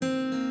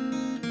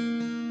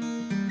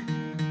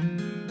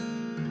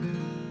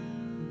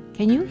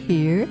Can you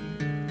hear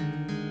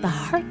the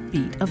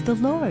heartbeat of the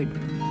Lord?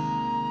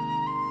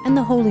 And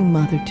the Holy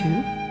Mother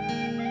too.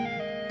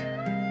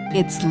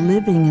 It's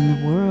living in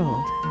the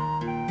world,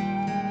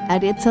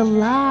 and it's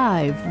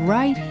alive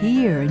right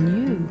here in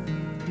you.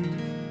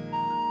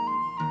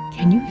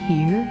 Can you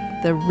hear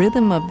the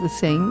rhythm of the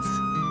saints,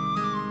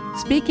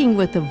 speaking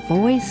with a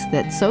voice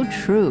that's so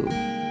true?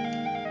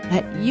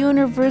 That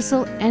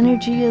universal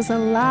energy is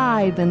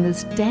alive in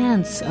this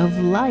dance of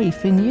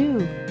life in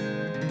you.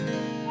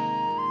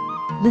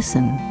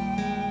 Listen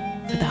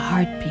for the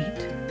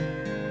heartbeat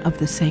of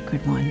the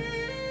Sacred One.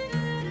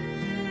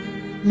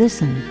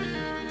 Listen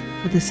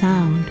for the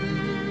sound.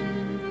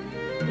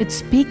 It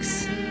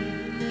speaks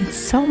in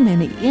so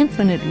many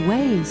infinite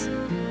ways.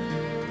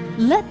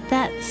 Let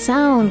that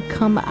sound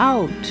come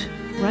out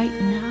right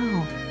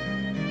now.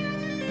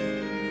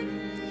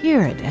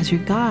 Hear it as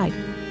your guide.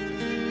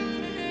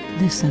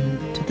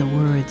 Listen to the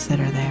words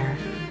that are there.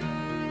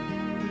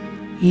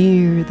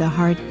 Hear the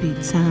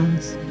heartbeat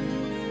sounds.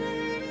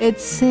 It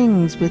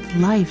sings with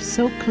life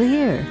so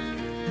clear.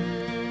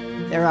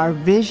 There are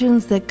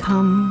visions that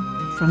come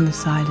from the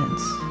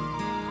silence,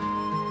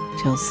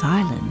 till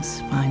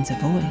silence finds a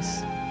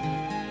voice.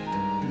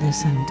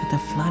 Listen to the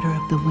flutter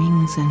of the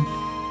wings and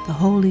the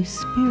Holy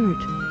Spirit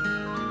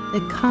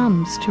that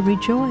comes to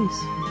rejoice.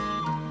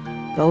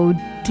 Go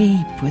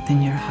deep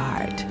within your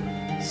heart,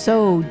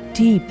 so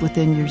deep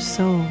within your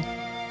soul,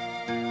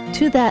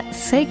 to that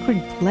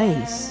sacred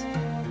place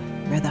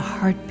where the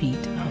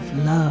heartbeat of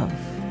love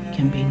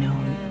can be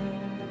known.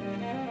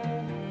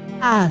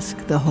 Ask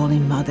the Holy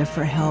Mother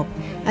for help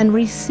and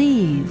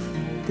receive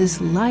this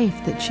life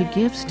that she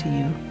gives to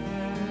you,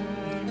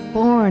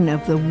 born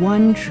of the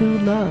one true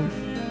love,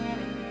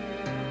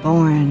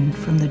 born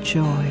from the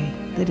joy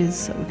that is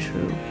so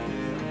true.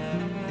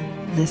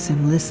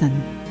 Listen, listen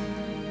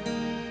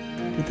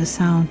to the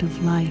sound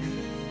of life.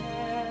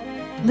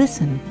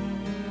 Listen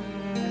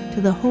to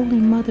the Holy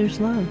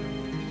Mother's love.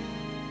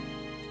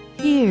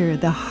 Hear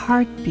the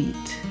heartbeat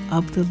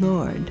of the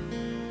Lord,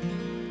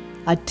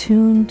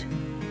 attuned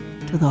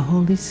to the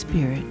Holy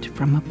Spirit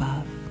from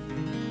above.